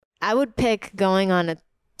I would pick going on a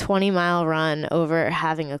 20-mile run over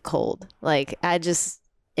having a cold. Like I just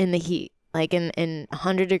in the heat, like in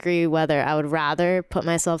 100-degree weather, I would rather put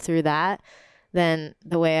myself through that than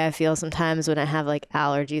the way I feel sometimes when I have like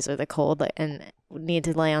allergies or the cold like, and need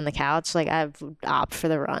to lay on the couch. Like I would opt for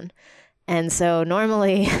the run. And so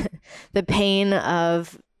normally the pain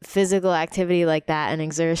of physical activity like that and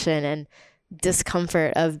exertion and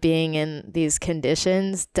discomfort of being in these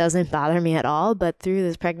conditions doesn't bother me at all. But through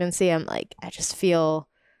this pregnancy, I'm like, I just feel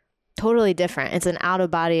totally different. It's an out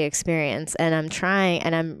of body experience. And I'm trying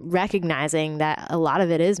and I'm recognizing that a lot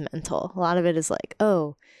of it is mental. A lot of it is like,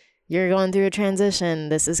 oh, you're going through a transition.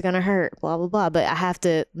 This is going to hurt, blah, blah, blah. But I have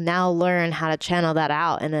to now learn how to channel that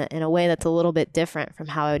out in a way that's a little bit different from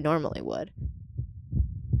how I normally would.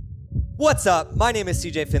 What's up? My name is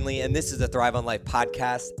CJ Finley, and this is the Thrive on Life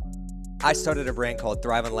podcast. I started a brand called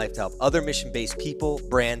Thrive on Life to help other mission-based people,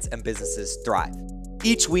 brands, and businesses thrive.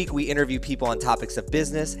 Each week, we interview people on topics of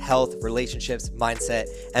business, health, relationships, mindset,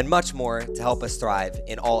 and much more to help us thrive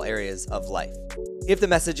in all areas of life. If the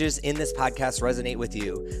messages in this podcast resonate with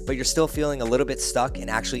you, but you're still feeling a little bit stuck in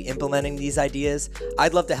actually implementing these ideas,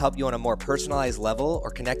 I'd love to help you on a more personalized level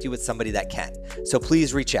or connect you with somebody that can. So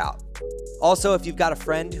please reach out. Also, if you've got a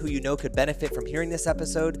friend who you know could benefit from hearing this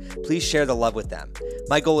episode, please share the love with them.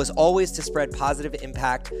 My goal is always to spread positive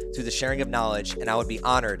impact through the sharing of knowledge, and I would be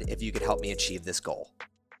honored if you could help me achieve this goal.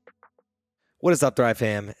 What is up, Thrive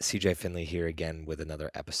fam? CJ Finley here again with another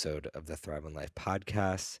episode of the Thrive on Life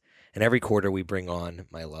podcast. And every quarter we bring on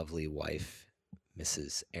my lovely wife,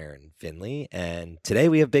 Mrs. Erin Finley. And today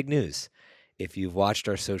we have big news. If you've watched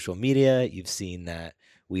our social media, you've seen that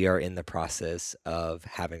we are in the process of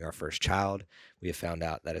having our first child. We have found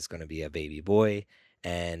out that it's going to be a baby boy.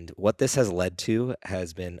 And what this has led to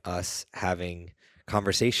has been us having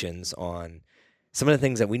conversations on some of the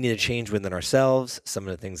things that we need to change within ourselves, some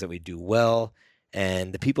of the things that we do well,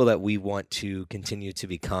 and the people that we want to continue to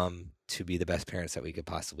become to be the best parents that we could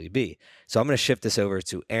possibly be. So I'm going to shift this over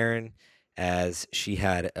to Erin, as she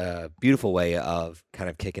had a beautiful way of kind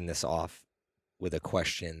of kicking this off with a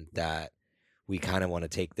question that we kind of want to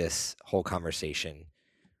take this whole conversation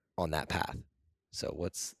on that path. So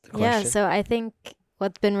what's the question? Yeah, so I think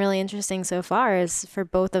what's been really interesting so far is for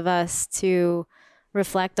both of us to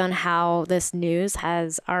reflect on how this news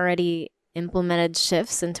has already implemented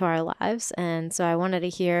shifts into our lives. And so I wanted to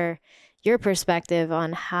hear your perspective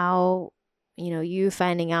on how, you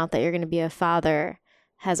finding out that you're going to be a father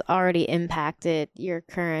has already impacted your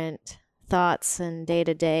current thoughts and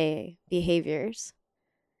day-to-day behaviors.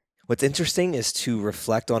 What's interesting is to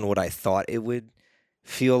reflect on what I thought it would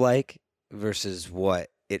feel like versus what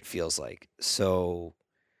it feels like. So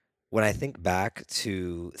when I think back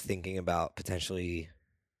to thinking about potentially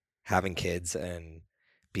having kids and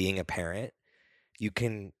being a parent, you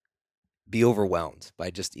can be overwhelmed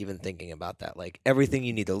by just even thinking about that, like everything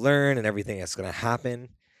you need to learn and everything that's going to happen.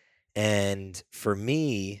 And for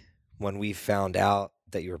me, when we found out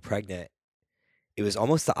that you were pregnant, it was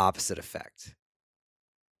almost the opposite effect.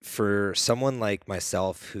 For someone like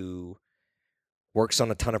myself who works on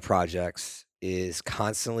a ton of projects, is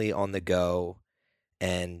constantly on the go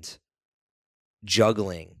and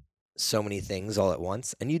juggling so many things all at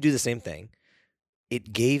once, and you do the same thing,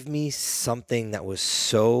 it gave me something that was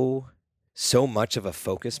so much of a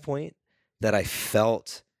focus point that I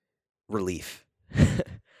felt relief.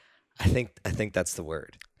 I think that's the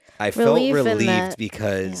word. I felt relieved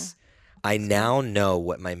because I now know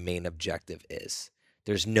what my main objective is.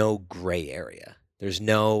 There's no gray area. There's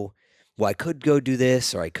no, well, I could go do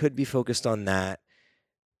this or I could be focused on that.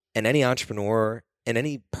 And any entrepreneur and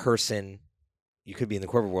any person, you could be in the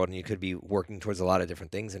corporate world and you could be working towards a lot of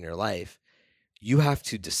different things in your life. You have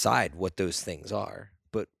to decide what those things are.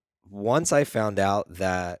 But once I found out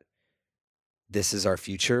that this is our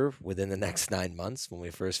future within the next 9 months, when we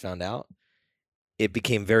first found out, it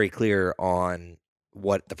became very clear on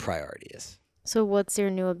what the priority is. So what's your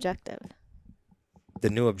new objective? The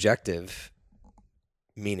new objective,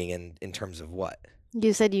 meaning in terms of what?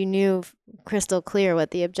 You said you knew crystal clear what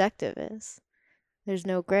the objective is. There's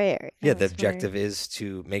no gray area. Yeah, the objective is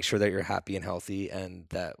to make sure that you're happy and healthy and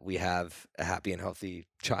that we have a happy and healthy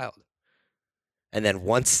child. And then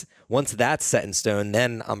once that's set in stone,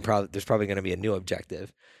 then there's probably going to be a new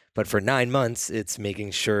objective. But for 9 months, it's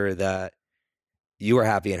making sure that you are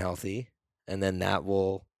happy and healthy, and then that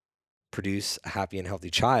will produce a happy and healthy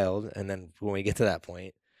child. And then when we get to that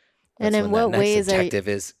point, and in what ways objective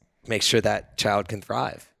is make sure that child can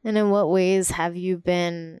thrive. And in what ways have you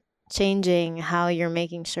been changing how you're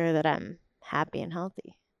making sure that I'm happy and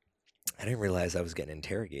healthy? I didn't realize I was getting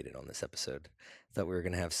interrogated on this episode. I thought we were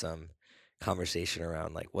going to have some conversation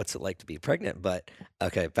around like what's it like to be pregnant. But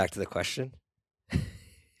okay, back to the question.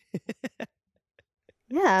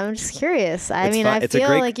 Yeah, I'm just curious. I It's mean, fine. I It's a feel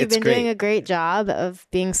great. like you've It's been doing great. a great job of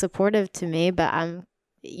being supportive to me, but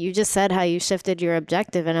you just said how you shifted your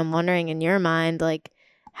objective, and I'm wondering in your mind, like,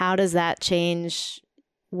 how does that change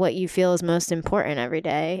what you feel is most important every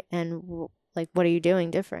day, and like, what are you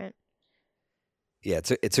doing different? Yeah,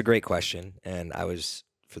 it's a great question, and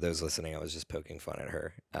for those listening, I was just poking fun at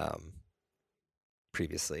her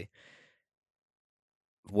previously.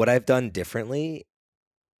 What I've done differently,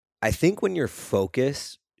 I think when your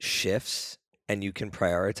focus shifts and you can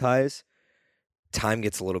prioritize, time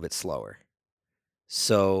gets a little bit slower.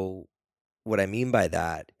 So what I mean by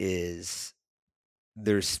that is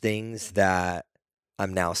there's things that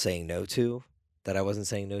I'm now saying no to that I wasn't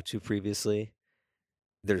saying no to previously.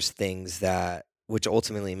 There's things that, which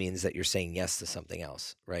ultimately means that you're saying yes to something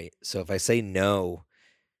else, right? So if I say no,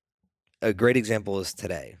 a great example is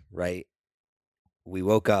today, right? We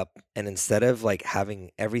woke up and instead of like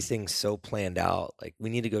having everything so planned out, like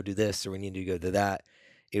we need to go do this or we need to go do that,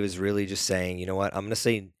 it was really just saying, you know what, I'm going to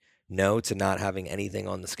say no to not having anything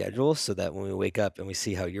on the schedule so that when we wake up and we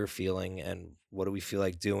see how you're feeling and what do we feel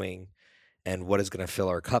like doing and what is going to fill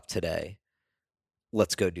our cup today,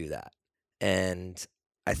 let's go do that. And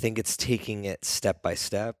I think it's taking it step by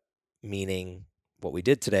step, meaning what we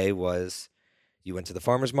did today was you went to the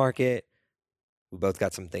farmer's market. We both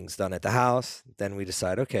got some things done at the house. Then we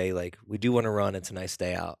decide, okay, like we do want to run. It's a nice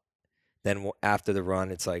day out. Then after the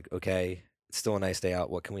run, it's like, okay, it's still a nice day out.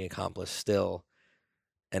 What can we accomplish still?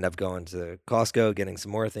 End up going to Costco, getting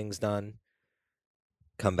some more things done,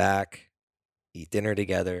 come back, eat dinner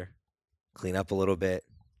together, clean up a little bit.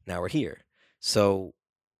 Now we're here. So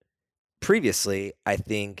previously, I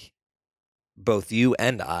think both you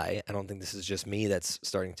and I don't think this is just me that's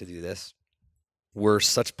starting to do this, we're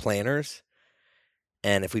such planners.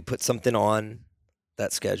 And if we put something on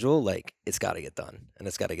that schedule, like it's got to get done and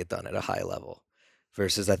it's got to get done at a high level.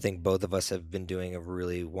 Versus, I think both of us have been doing a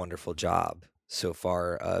really wonderful job so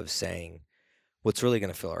far of saying what's really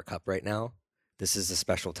going to fill our cup right now. This is a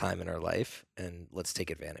special time in our life and let's take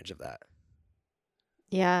advantage of that.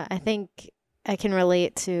 Yeah, I think I can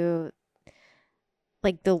relate to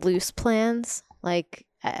like the loose plans. Like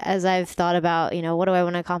as I've thought about, what do I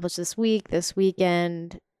want to accomplish this week, this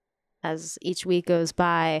weekend, as each week goes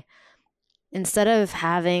by, instead of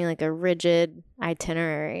having like a rigid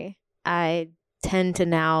itinerary, I tend to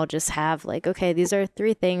now just have like, okay, these are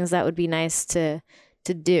 3 things that would be nice to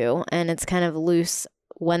do, and it's kind of loose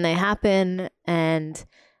when they happen and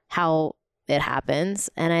how it happens.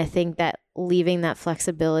 And I think that leaving that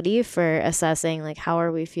flexibility for assessing like how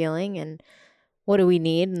are we feeling and what do we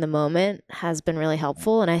need in the moment has been really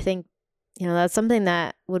helpful. And I think, that's something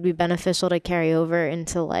that would be beneficial to carry over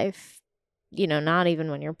into life, not even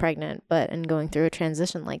when you're pregnant, but and going through a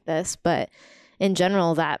transition like this. But in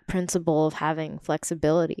general, that principle of having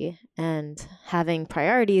flexibility and having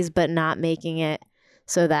priorities, but not making it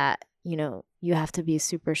so that, you have to be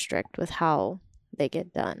super strict with how they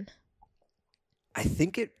get done. I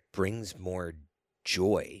think it brings more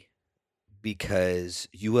joy because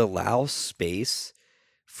you allow space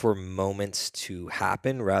for moments to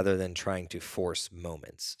happen rather than trying to force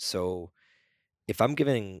moments. So if I'm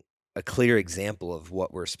giving a clear example of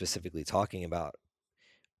what we're specifically talking about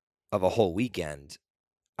of a whole weekend,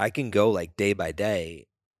 I can go like day by day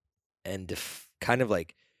and kind of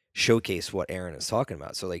like showcase what Aaron is talking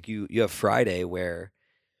about. So like you have Friday where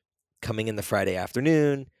coming in the Friday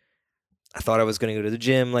afternoon, I thought I was going to go to the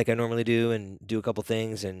gym like I normally do and do a couple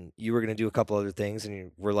things, and you were going to do a couple other things,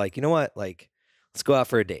 and we're like, you know what? Like, let's go out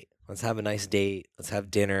for a date. Let's have a nice date. Let's have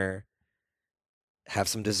dinner, have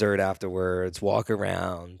some dessert afterwards, walk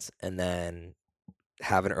around, and then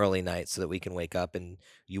have an early night so that we can wake up. And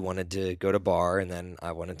you wanted to go to bar, and then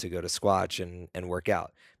I wanted to go to Squatch and work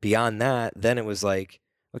out. Beyond that, then it was like,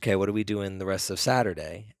 okay, what are we doing the rest of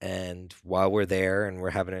Saturday? And while we're there and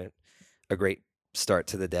we're having a great start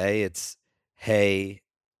to the day, it's, hey,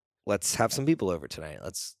 let's have some people over tonight.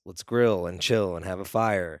 Let's grill and chill and have a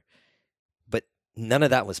fire. But none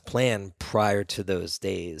of that was planned prior to those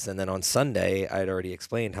days. And then on Sunday, I'd already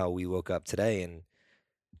explained how we woke up today and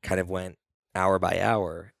kind of went hour by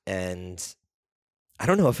hour. And I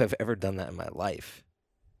don't know if I've ever done that in my life.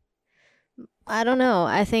 I don't know.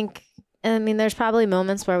 I mean, there's probably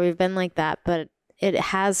moments where we've been like that, but it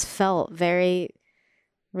has felt very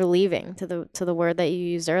relieving, to the word that you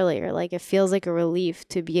used earlier. Like it feels like a relief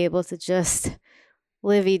to be able to just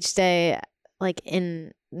live each day like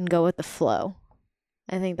in and go with the flow.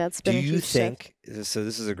 I think that's been a huge shift. So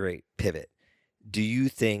this is a great pivot. Do you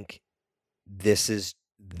think this is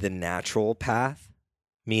the natural path,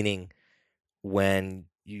 meaning when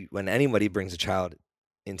anybody brings a child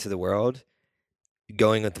into the world,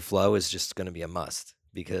 going with the flow is just going to be a must,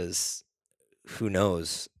 because who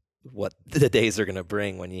knows what the days are going to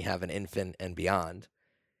bring when you have an infant and beyond.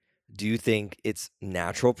 Do you think it's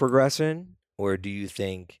natural progression, or do you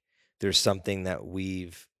think there's something that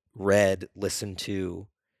we've read, listened to,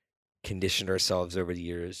 conditioned ourselves over the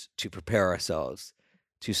years to prepare ourselves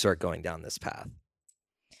to start going down this path?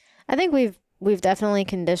 I think we've definitely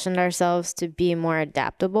conditioned ourselves to be more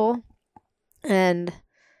adaptable. And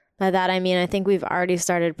by that, I mean, I think we've already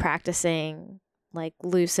started practicing like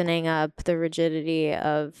loosening up the rigidity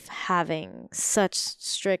of having such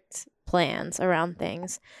strict plans around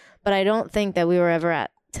things. But I don't think that we were ever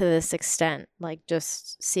at to this extent, like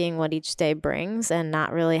just seeing what each day brings and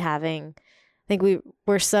not really having, I think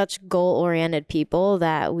we're such goal-oriented people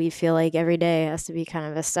that we feel like every day has to be kind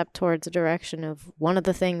of a step towards the direction of one of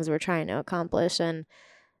the things we're trying to accomplish. And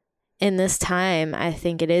in this time, I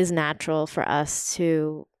think it is natural for us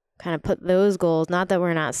to kind of put those goals, not that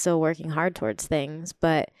we're not still working hard towards things,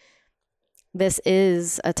 but this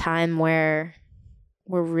is a time where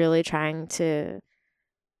we're really trying to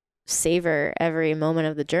savor every moment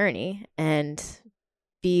of the journey and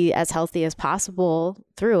be as healthy as possible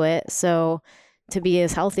through it. So to be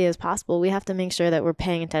as healthy as possible, we have to make sure that we're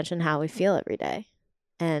paying attention to how we feel every day.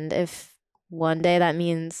 And if one day that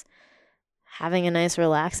means having a nice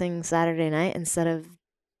relaxing Saturday night instead of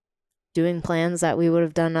doing plans that we would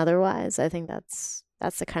have done otherwise, I think that's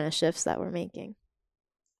the kind of shifts that we're making.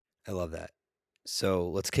 I love that. So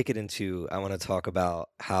let's kick it into, I want to talk about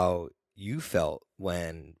how you felt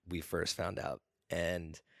when we first found out.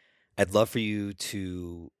 And I'd love for you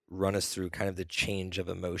to run us through kind of the change of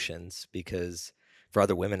emotions, because for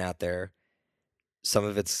other women out there, some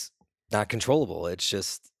of it's not controllable. It's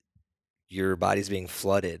just your body's being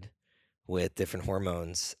flooded with different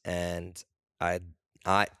hormones. And it's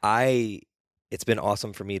been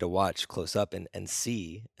awesome for me to watch close up and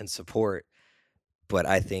see and support. But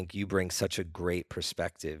I think you bring such a great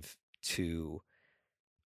perspective to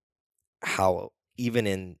how even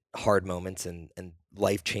in hard moments and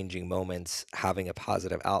life-changing moments, having a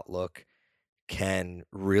positive outlook can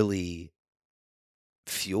really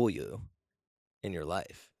fuel you in your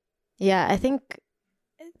life. Yeah, I think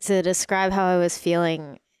to describe how I was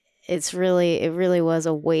feeling, it really was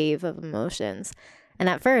a wave of emotions. And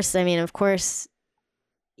at first, I mean, of course,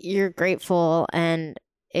 you're grateful and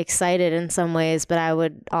excited in some ways, but I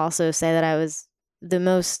would also say that I was the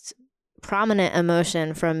most prominent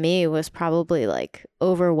emotion from me was probably like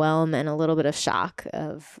overwhelm and a little bit of shock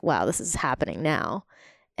of, wow, this is happening now.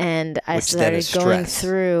 And I started going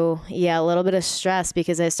through, a little bit of stress,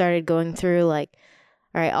 because I started going through like,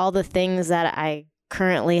 all right, all the things that I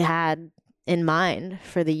currently had in mind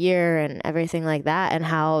for the year and everything like that, and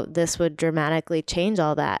how this would dramatically change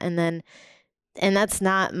all that. And that's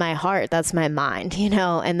not my heart, that's my mind,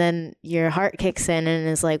 and then your heart kicks in and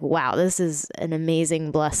is like, wow, this is an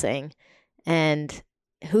amazing blessing. And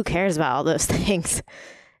who cares about all those things?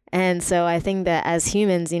 And so I think that as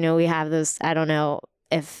humans, we have those, I don't know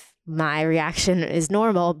if my reaction is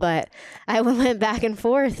normal, but I went back and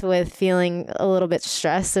forth with feeling a little bit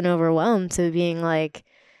stressed and overwhelmed to being like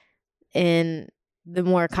in the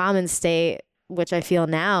more common state, which I feel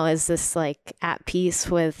now is this like at peace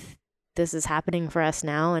with this is happening for us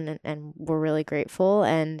now. And we're really grateful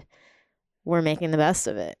and we're making the best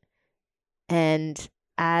of it. And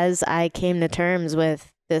as I came to terms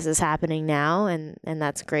with this is happening now and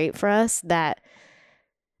that's great for us, that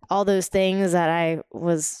all those things that I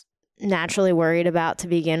was naturally worried about to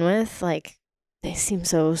begin with, like they seem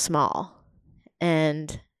so small.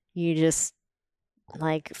 And you just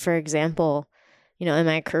like, for example, in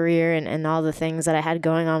my career and all the things that I had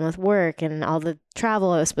going on with work and all the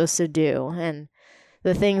travel I was supposed to do and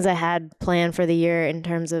the things I had planned for the year in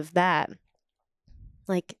terms of that,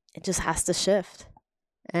 like it just has to shift.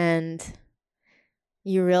 And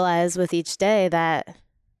you realize with each day that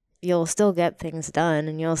you'll still get things done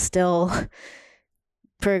and you'll still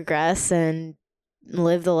progress and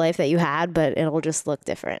live the life that you had, but it'll just look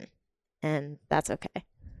different. And that's okay.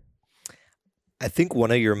 I think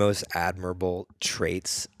one of your most admirable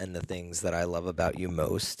traits and the things that I love about you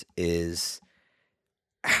most is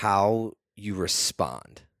how you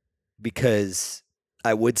respond. Because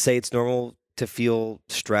I would say it's normal to feel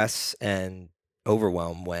stress and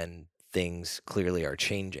overwhelm when things clearly are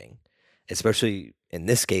changing, especially in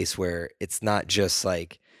this case where it's not just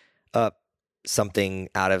like something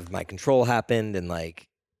out of my control happened and like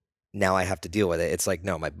now I have to deal with it. It's like,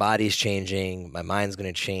 no, my body's changing, my mind's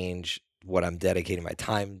going to change, what I'm dedicating my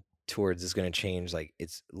time towards is going to change. Like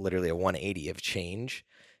it's literally a 180 of change.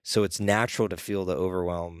 So it's natural to feel the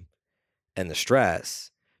overwhelm and the stress.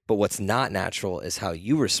 But what's not natural is how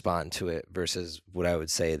you respond to it versus what I would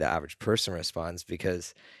say the average person responds,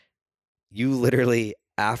 because you literally,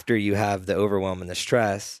 after you have the overwhelm and the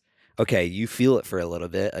stress, okay, you feel it for a little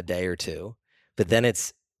bit, a day or two, but then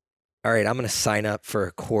it's, all right, I'm going to sign up for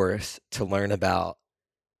a course to learn about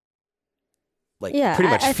like pretty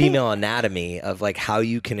much female anatomy of like how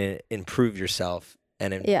you can improve yourself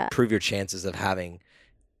and improve your chances of having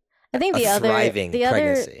thriving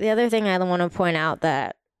pregnancy. The other thing I want to point out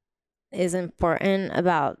that is important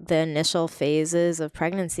about the initial phases of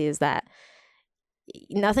pregnancy is that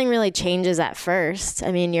nothing really changes at first.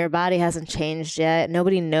 I mean, your body hasn't changed yet.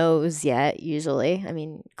 Nobody knows yet, usually. I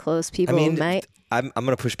mean, close people might. I'm going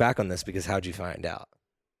to push back on this because how'd you find out?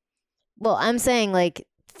 Well, I'm saying like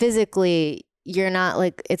physically, you're not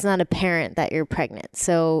like, it's not apparent that you're pregnant.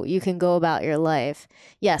 So you can go about your life.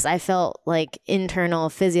 Yes, I felt like internal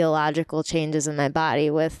physiological changes in my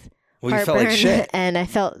body with heartburn, you felt like shit. And I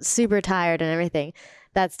felt super tired and everything.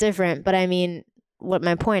 That's different. But I mean, what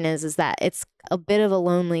my point is that it's a bit of a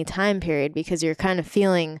lonely time period because you're kind of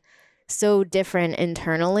feeling so different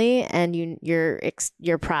internally, and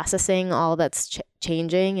you're processing all that's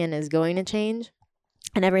changing and is going to change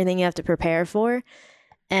and everything you have to prepare for.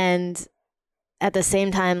 And at the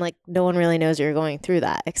same time, like no one really knows you're going through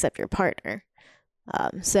that except your partner.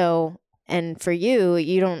 And for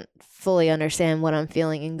you don't fully understand what I'm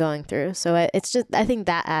feeling and going through. So it's just, I think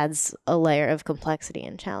that adds a layer of complexity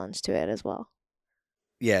and challenge to it as well.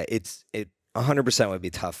 Yeah, it 100% would be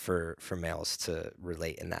tough for males to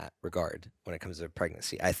relate in that regard when it comes to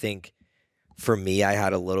pregnancy. I think for me, I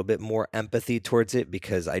had a little bit more empathy towards it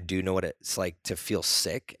because I do know what it's like to feel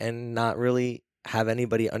sick and not really have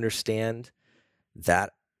anybody understand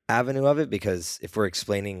that avenue of it. Because if we're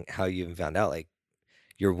explaining how you even found out, like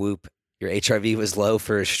your whoop, your HRV was low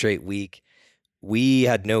for a straight week, we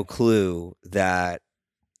had no clue that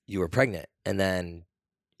you were pregnant. And then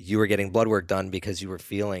you were getting blood work done because you were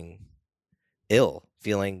feeling ill,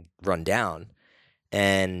 feeling run down.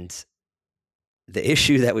 And the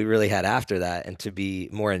issue that we really had after that, and to be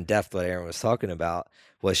more in depth what Erin was talking about,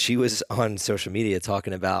 was she was on social media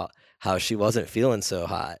talking about how she wasn't feeling so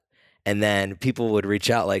hot. And then people would reach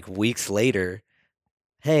out like weeks later,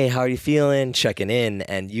 hey, how are you feeling? Checking in.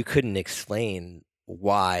 And you couldn't explain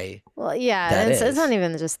why. Well, yeah, it's not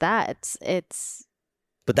even just that. It's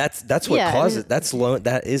But that's what causes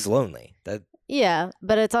that is lonely. Yeah,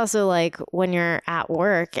 but it's also like when you're at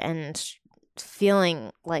work and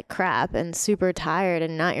feeling like crap and super tired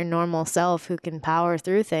and not your normal self who can power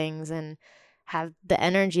through things and have the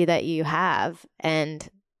energy that you have and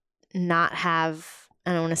not have,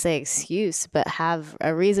 I don't want to say excuse, but have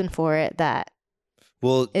a reason for it that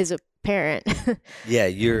is apparent. Yeah,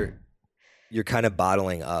 you're kind of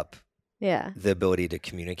bottling up the ability to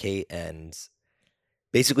communicate and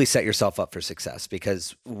basically set yourself up for success,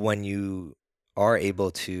 because when you are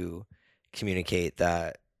able to communicate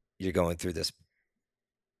that you're going through this,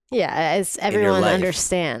 as everyone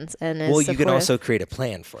understands and is you supportive. can also create a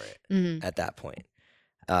plan for it at that point.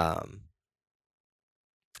 I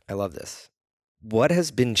love this. What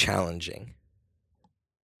has been challenging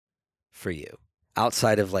for you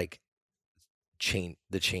outside of like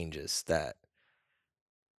the changes that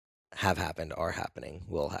have happened, are happening,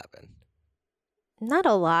 will happen? Not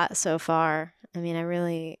a lot so far. I mean,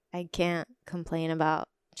 I can't complain about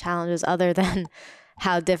challenges other than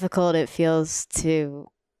how difficult it feels to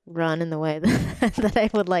run in the way that I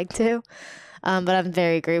would like to. But I'm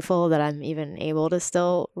very grateful that I'm even able to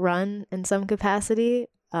still run in some capacity.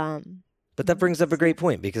 But that brings up a great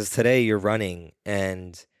point, because today you're running,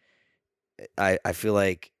 and I feel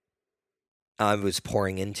like I was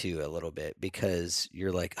pouring into you a little bit because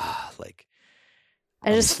you're like,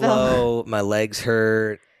 I just slow, my legs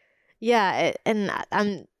hurt. Yeah, and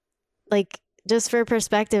I'm like, just for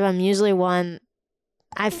perspective, I'm usually one,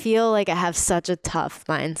 I feel like I have such a tough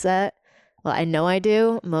mindset. Well, I know I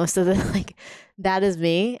do. Most of the, that is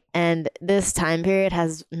me. And this time period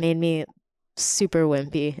has made me super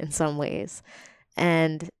wimpy in some ways.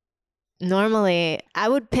 And normally I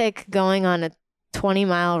would pick going on a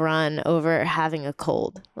 20-mile run over having a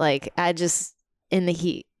cold. In the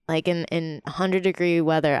heat, in 100-degree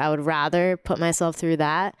weather, I would rather put myself through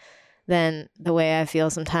that than the way I feel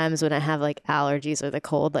sometimes when I have allergies or the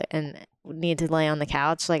cold and need to lay on the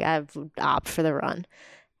couch. I would opt for the run.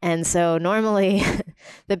 And so normally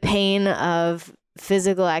the pain of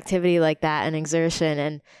physical activity like that and exertion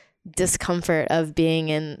and discomfort of being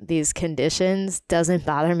in these conditions doesn't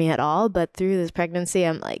bother me at all. But through this pregnancy,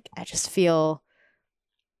 I'm I just feel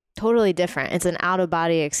totally different. It's an out of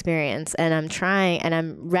body experience. And I'm trying and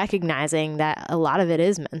I'm recognizing that a lot of it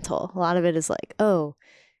is mental. A lot of it is like, oh,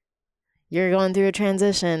 you're going through a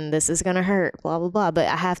transition. This is going to hurt, blah, blah, blah. But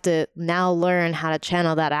I have to now learn how to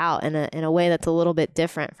channel that out in a way that's a little bit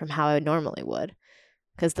different from how I normally would.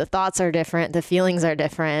 Because the thoughts are different, the feelings are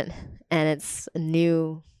different, and it's a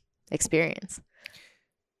new experience.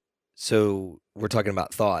 So we're talking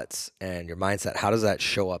about thoughts and your mindset. How does that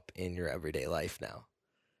show up in your everyday life now?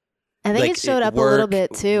 I think it showed up a little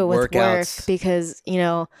bit too with work because,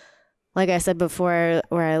 like I said before,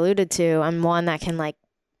 where I alluded to, I'm one that can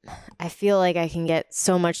I feel like I can get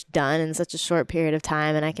so much done in such a short period of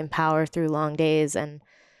time, and I can power through long days, and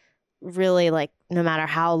really no matter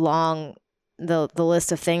how long the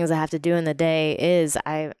list of things I have to do in the day is,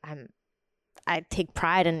 I take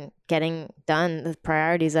pride in getting done the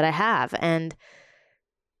priorities that I have. And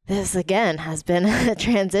this again has been a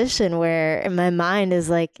transition where my mind is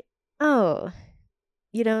like, oh,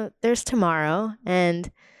 there's tomorrow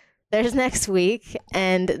and there's next week.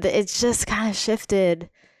 And it's just kind of shifted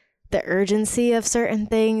the urgency of certain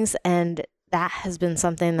things. And that has been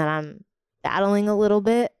something that I'm battling a little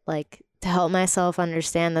bit, to help myself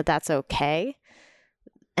understand that that's okay.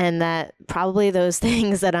 And that probably those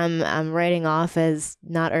things that I'm writing off as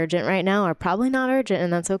not urgent right now are probably not urgent,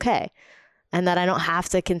 and that's okay. And that I don't have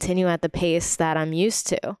to continue at the pace that I'm used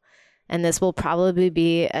to. And this will probably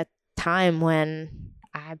be a time when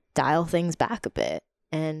I dial things back a bit.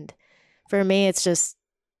 And for me, it's just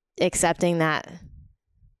accepting that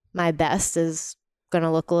my best is going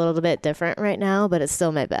to look a little bit different right now, but it's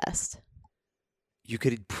still my best. You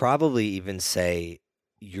could probably even say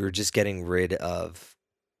you're just getting rid of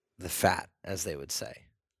the fat, as they would say,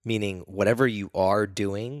 meaning whatever you are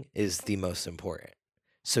doing is the most important.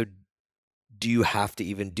 So do you have to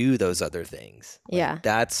even do those other things? Yeah.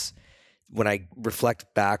 That's when I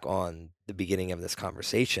reflect back on the beginning of this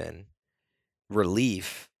conversation,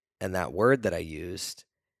 relief, and that word that I used,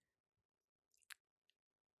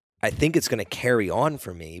 I think it's going to carry on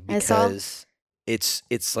for me because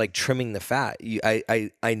it's like trimming the fat.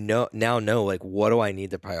 I know what do I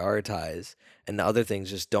need to prioritize, and the other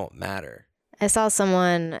things just don't matter. I saw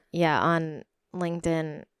someone, on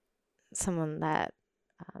LinkedIn, someone that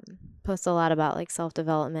posts a lot about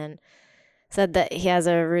self-development, said that he has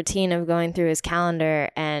a routine of going through his calendar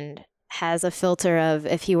and has a filter of,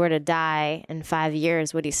 if he were to die in 5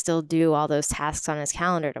 years, would he still do all those tasks on his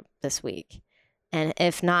calendar this week? And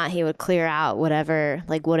if not, he would clear out whatever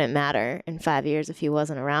wouldn't matter in 5 years if he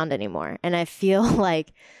wasn't around anymore. And I feel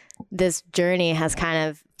like this journey has kind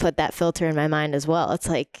of put that filter in my mind as well. It's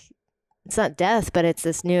it's not death, but it's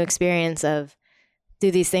this new experience of,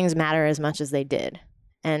 do these things matter as much as they did?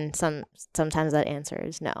 And sometimes that answer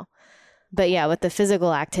is no. But yeah, with the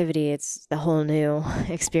physical activity, it's the whole new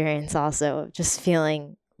experience also of just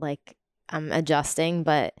feeling like I'm adjusting,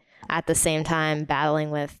 but at the same time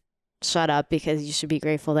battling with, shut up, because you should be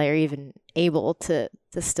grateful that you're even able to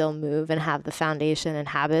still move and have the foundation and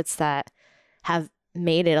habits that have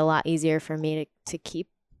made it a lot easier for me to keep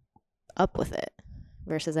up with it,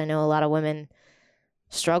 versus I know a lot of women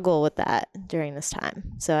struggle with that during this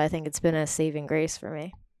time. So I think it's been a saving grace for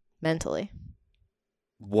me mentally.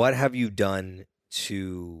 What have you done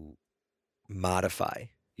to modify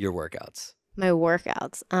your workouts? My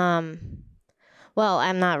workouts. Well,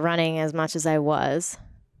 I'm not running as much as I was,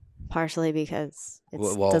 partially because it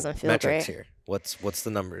doesn't feel metrics great. Here. What's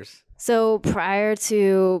the numbers? So prior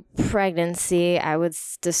to pregnancy, I would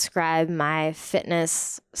describe my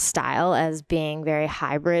fitness style as being very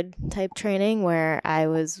hybrid type training, where I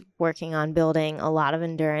was working on building a lot of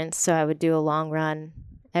endurance. So I would do a long run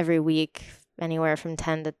every week, anywhere from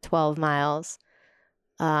 10 to 12 miles.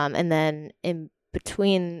 And then in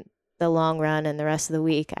between the long run and the rest of the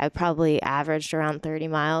week, I probably averaged around 30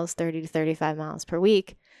 to 35 miles per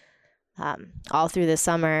week. All through the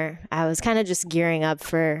summer, I was kind of just gearing up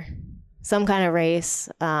for some kind of race,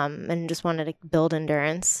 and just wanted to build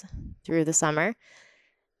endurance through the summer.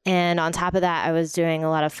 And on top of that, I was doing a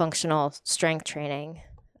lot of functional strength training,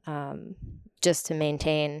 just to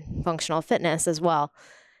maintain functional fitness as well.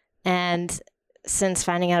 And since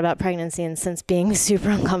finding out about pregnancy and since being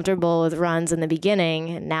super uncomfortable with runs in the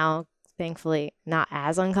beginning, and now thankfully not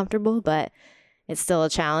as uncomfortable, but it's still a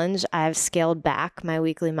challenge, I've scaled back my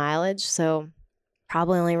weekly mileage. So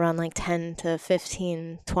probably only run 10 to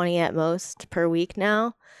 15, 20 at most per week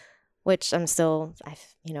now, which I'm still,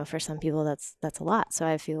 for some people that's a lot. So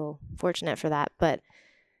I feel fortunate for that. But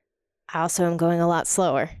I also am going a lot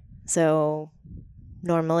slower. So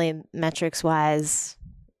normally metrics wise,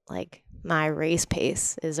 my race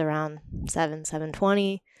pace is around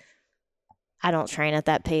 7:20. I don't train at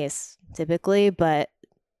that pace typically, but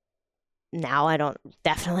now I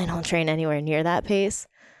definitely don't train anywhere near that pace.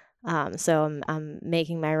 So I'm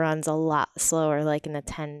making my runs a lot slower, like in a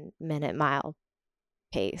 10-minute mile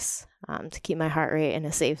pace, to keep my heart rate in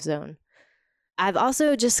a safe zone. I've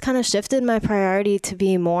also just kind of shifted my priority to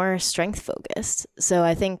be more strength focused. So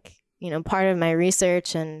I think, part of my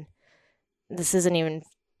research, and this isn't even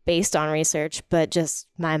based on research, but just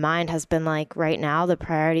my mind has been like, right now, the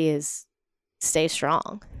priority is stay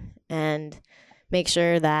strong and make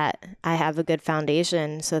sure that I have a good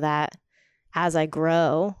foundation so that as I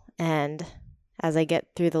grow and as I get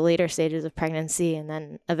through the later stages of pregnancy and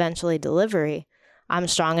then eventually delivery, I'm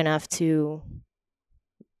strong enough to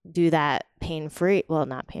do that pain-free. Well,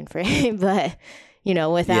 not pain-free, but,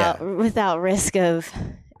 without risk of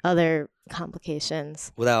other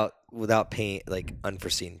complications. Without pain, like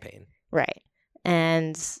unforeseen pain. Right.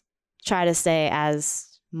 And try to stay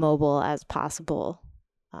as mobile as possible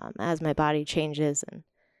as my body changes and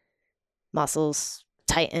muscles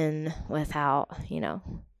tighten without,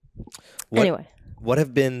 Anyway. What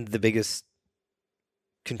have been the biggest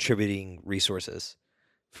contributing resources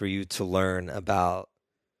for you to learn about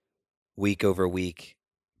week over week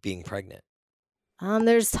being pregnant?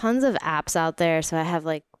 There's tons of apps out there. So I have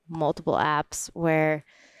like multiple apps where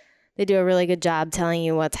they do a really good job telling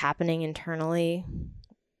you what's happening internally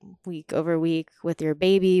week over week with your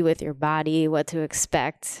baby, with your body, what to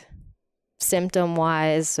expect symptom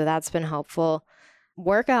wise. So that's been helpful.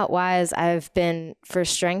 Workout wise, for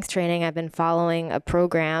strength training, I've been following a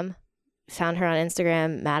program. Found her on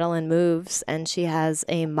Instagram, Madeline Moves, and she has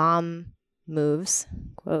a Mom Moves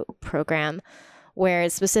quote program where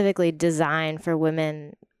it's specifically designed for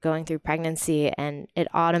women going through pregnancy, and it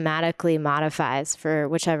automatically modifies for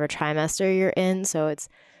whichever trimester you're in. So it's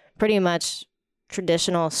pretty much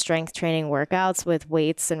traditional strength training workouts with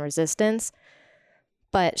weights and resistance,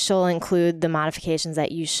 but she'll include the modifications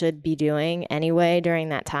that you should be doing anyway during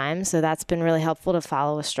that time. So that's been really helpful to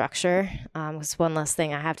follow a structure. It's one less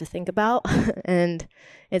thing I have to think about. And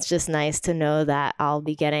it's just nice to know that I'll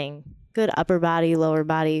be getting good upper body, lower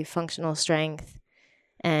body, functional strength,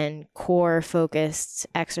 and core focused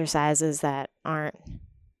exercises that aren't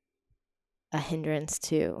a hindrance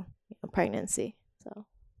to pregnancy. So,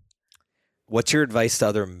 what's your advice to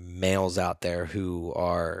other males out there who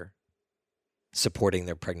are supporting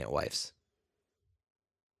their pregnant wife,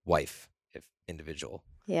 if individual?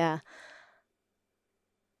 Yeah.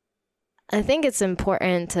 I think it's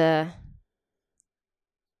important to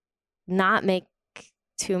not make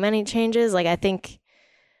too many changes. Like, I think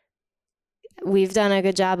we've done a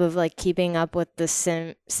good job of like keeping up with the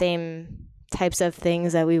same types of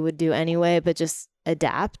things that we would do anyway, but just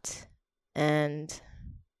adapt and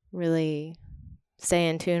really stay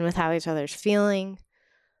in tune with how each other's feeling.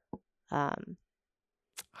 Come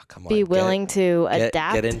on, be willing to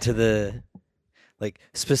adapt. Get into the, like,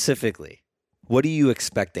 specifically, what are you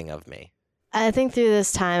expecting of me? I think through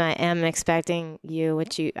this time I am expecting you,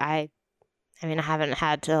 I haven't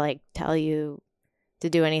had to like tell you to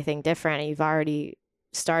do anything different. You've already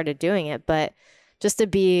started doing it, but just to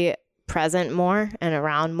be present more and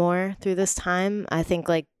around more through this time. I think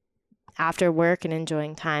like after work and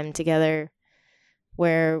enjoying time together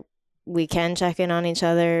where we can check in on each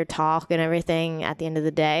other, talk and everything at the end of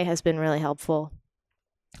the day has been really helpful.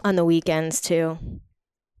 On the weekends too,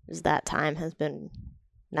 because that time has been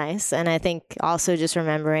nice. And I think also just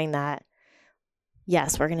remembering that,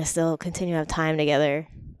 yes, we're going to still continue to have time together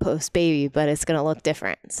post baby, but it's going to look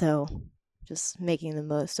different. So just making the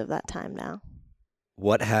most of that time now.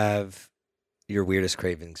 What have your weirdest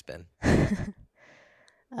cravings been?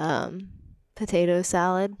 Potato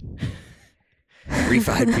salad.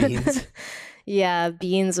 Refried beans. Yeah,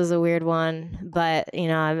 beans was a weird one, but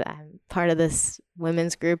I'm part of this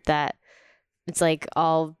women's group that it's like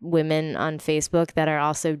all women on Facebook that are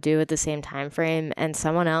also due at the same time frame, and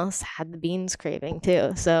someone else had the beans craving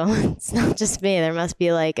too. So it's not just me. There must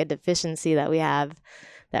be like a deficiency that we have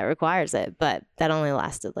that requires it, but that only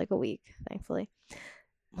lasted like a week, thankfully.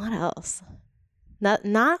 What else?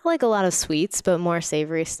 Not like a lot of sweets, but more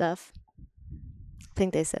savory stuff. I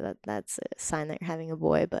think they say that that's a sign that you're having a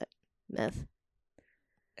boy, but myth.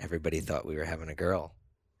 Everybody thought we were having a girl.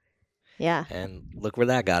 Yeah. And look where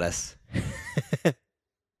that got us.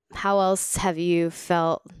 How else have you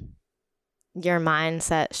felt your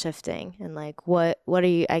mindset shifting? And like, what are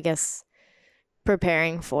you, I guess,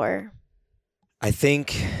 preparing for? I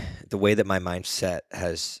think the way that my mindset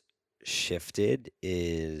has shifted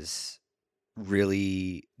is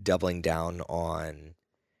really doubling down on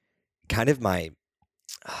kind of my,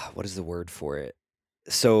 what is the word for it?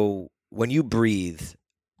 So when you breathe,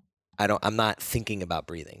 I'm not thinking about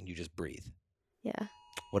breathing. You just breathe. Yeah.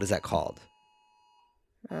 What is that called?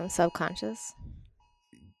 Subconscious.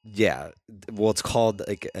 Yeah. Well, it's called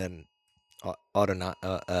like an autonomic.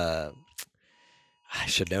 I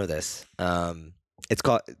should know this. It's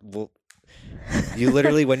called. Well, you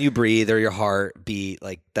literally when you breathe or your heart beat,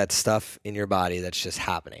 like that stuff in your body that's just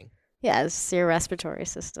happening. Yeah, it's your respiratory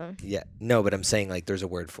system. Yeah. No, but I'm saying like there's a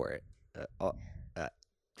word for it. There's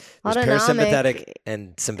Autonomic. parasympathetic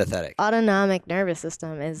and sympathetic. Autonomic nervous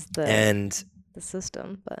system is And the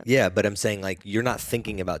system, but yeah, but I'm saying like you're not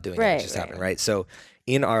thinking about doing it. It's just happening, right? So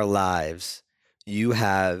in our lives, you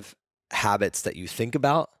have habits that you think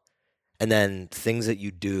about, and then things that you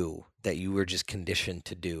do that you were just conditioned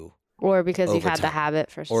to do. Or because you've over had the time. habit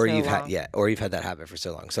for so Or long. you've had that habit for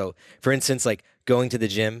so long. So for instance, like going to the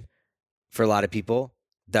gym for a lot of people,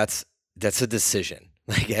 that's a decision.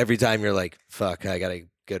 Like every time you're like, fuck, I gotta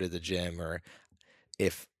go to the gym, or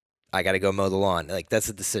if I gotta go mow the lawn, like that's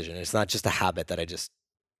a decision. It's not just a habit that I just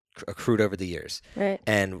accrued over the years. Right.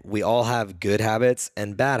 And we all have good habits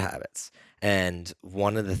and bad habits. And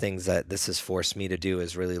one of the things that this has forced me to do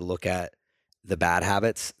is really look at the bad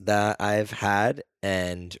habits that I've had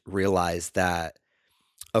and realize that,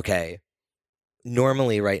 okay,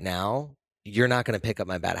 normally right now, you're not going to pick up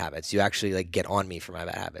my bad habits. You actually like get on me for my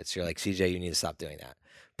bad habits. You're like, CJ, you need to stop doing that.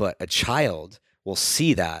 But a child will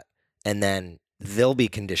see that and then they'll be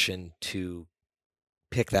conditioned to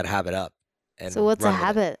pick that habit up. And so what's a run with it.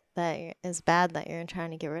 habit that is bad that you're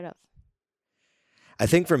trying to get rid of? I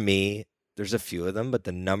think for me, there's a few of them, but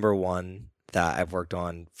the number one that I've worked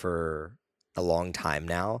on for a long time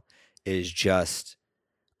now is just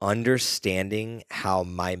understanding how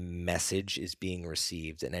my message is being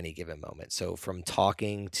received in any given moment. So from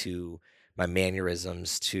talking to my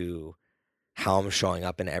mannerisms to how I'm showing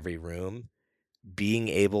up in every room, being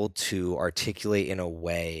able to articulate in a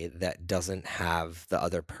way that doesn't have the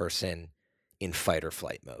other person in fight or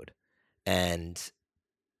flight mode. And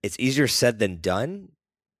it's easier said than done,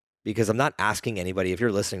 because I'm not asking anybody, if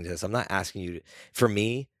you're listening to this, I'm not asking you for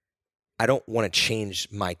me, I don't want to change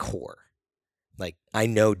my core. Like I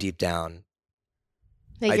know deep down,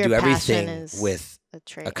 Like I your do passion everything is with a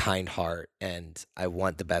trait. a kind heart and I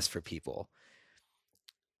want the best for people.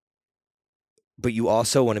 But you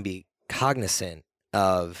also want to be cognizant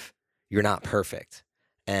of you're not perfect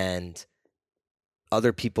and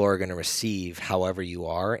other people are going to receive however you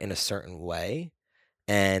are in a certain way.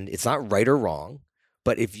 And it's not right or wrong.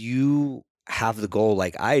 But if you have the goal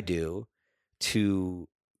like I do to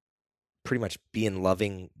pretty much be in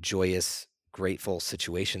loving, joyous, grateful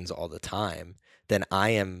situations all the time, then I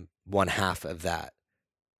am one half of that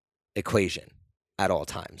equation at all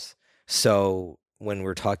times. So when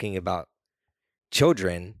we're talking about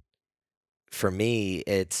children, for me,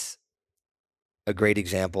 it's a great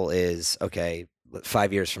example is, okay,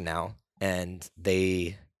 5 years from now, and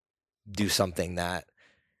they do something that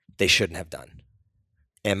they shouldn't have done.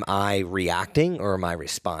 Am I reacting or am I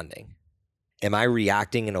responding? Am I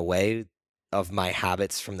reacting in a way of my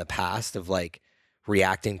habits from the past of like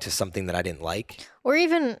reacting to something that I didn't like? Or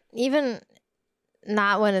even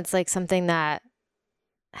not when it's like something that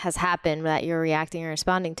has happened that you're reacting or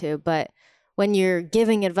responding to, but when you're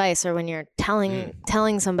giving advice or when you're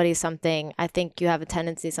telling somebody something, I think you have a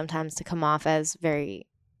tendency sometimes to come off as very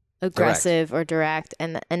aggressive or direct,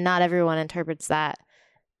 and not everyone interprets that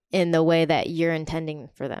in the way that you're intending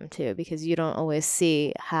for them to, because you don't always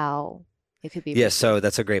see how it could be. Yeah, so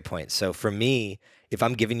that's a great point. So for me, if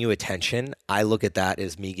I'm giving you attention, I look at that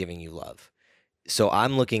as me giving you love. So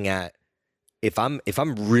I'm looking at if I'm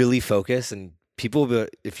really focused, and people,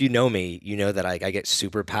 if you know me, you know that I get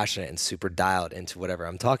super passionate and super dialed into whatever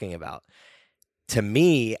I'm talking about. To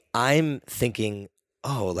me, I'm thinking,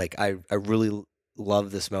 oh, like I really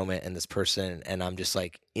love this moment and this person, and I'm just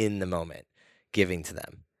like in the moment giving to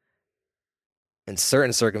them. In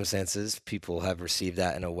certain circumstances, people have received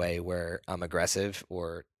that in a way where I'm aggressive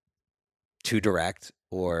or too direct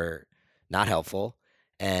or not helpful.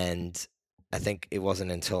 And I think it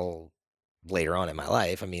wasn't until later on in my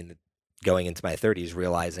life, I mean, going into my 30s,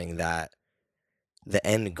 realizing that the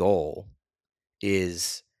end goal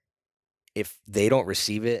is if they don't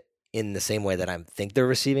receive it in the same way that I think they're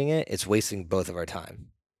receiving it, it's wasting both of our time.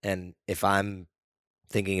 And if I'm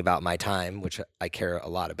thinking about my time, which I care a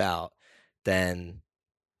lot about, then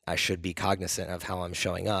I should be cognizant of how I'm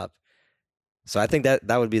showing up. So I think that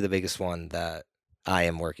would be the biggest one that I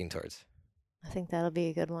am working towards. I think that'll be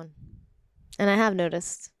a good one. And I have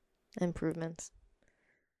noticed improvements.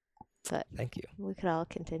 But thank you. We could all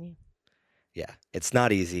continue. Yeah, it's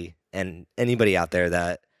not easy. And anybody out there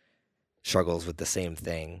that struggles with the same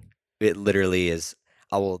thing, it literally is,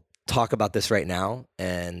 I will talk about this right now,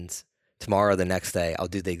 and tomorrow or the next day, I'll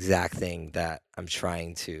do the exact thing that I'm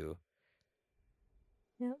trying to.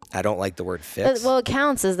 Yep. I don't like the word fix. What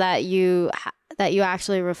counts is that you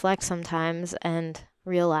actually reflect sometimes and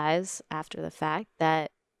realize after the fact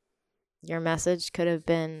that your message could have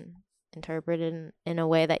been interpreted in a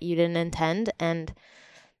way that you didn't intend. And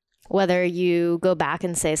whether you go back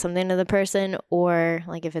and say something to the person, or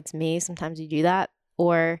like if it's me, sometimes you do that,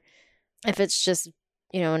 or if it's just,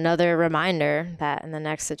 another reminder that in the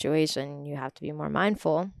next situation you have to be more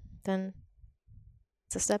mindful, then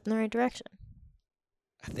it's a step in the right direction.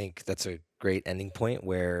 I think that's a great ending point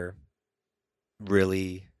where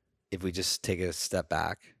really, if we just take a step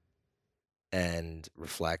back and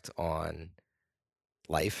reflect on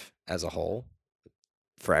life as a whole,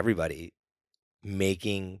 for everybody,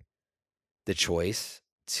 making the choice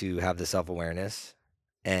to have the self-awareness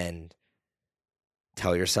and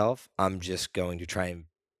tell yourself, I'm just going to try and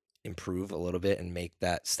improve a little bit and make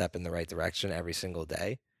that step in the right direction every single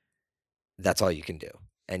day. That's all you can do.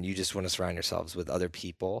 And you just want to surround yourselves with other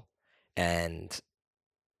people. And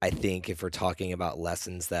I think if we're talking about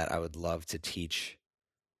lessons that I would love to teach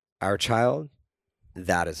our child,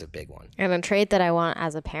 that is a big one. And a trait that I want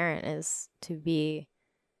as a parent is to be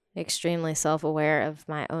extremely self-aware of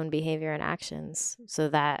my own behavior and actions, so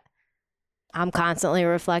that I'm constantly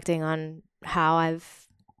reflecting on how I've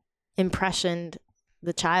impressioned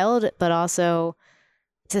the child, but also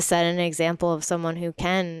to set an example of someone who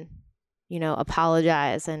can,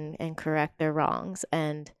 apologize and correct their wrongs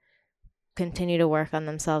and continue to work on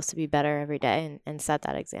themselves to be better every day and set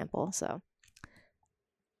that example. So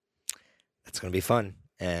that's going to be fun.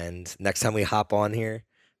 And next time we hop on here,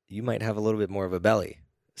 you might have a little bit more of a belly.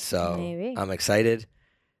 So maybe. I'm excited.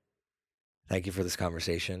 Thank you for this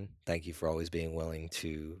conversation. Thank you for always being willing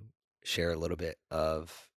to share a little bit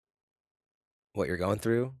of what you're going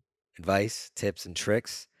through, advice, tips, and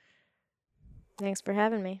tricks. Thanks for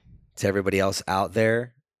having me. To everybody else out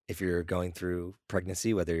there, if you're going through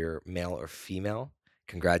pregnancy, whether you're male or female,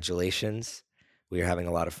 congratulations. We are having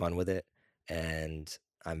a lot of fun with it, and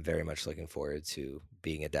I'm very much looking forward to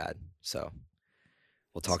being a dad. So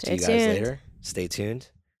we'll talk to you guys later. Stay tuned.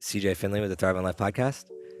 CJ Finley with the Thrive on Life podcast.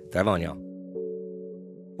 Thrive on, y'all.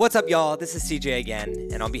 What's up, y'all? This is CJ again,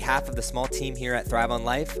 and on behalf of the small team here at Thrive on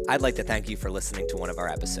Life, I'd like to thank you for listening to one of our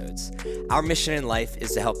episodes. Our mission in life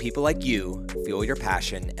is to help people like you fuel your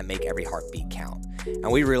passion and make every heartbeat count.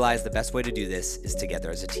 And we realize the best way to do this is together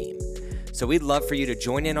as a team. So we'd love for you to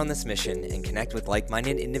join in on this mission and connect with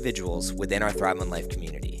like-minded individuals within our Thrive on Life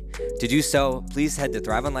community. To do so, please head to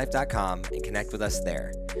thriveonlife.com and connect with us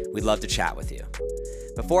there. We'd love to chat with you.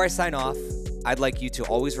 Before I sign off, I'd like you to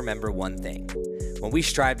always remember one thing. When we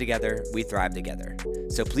strive together, we thrive together.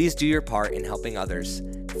 So please do your part in helping others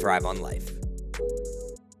thrive on life.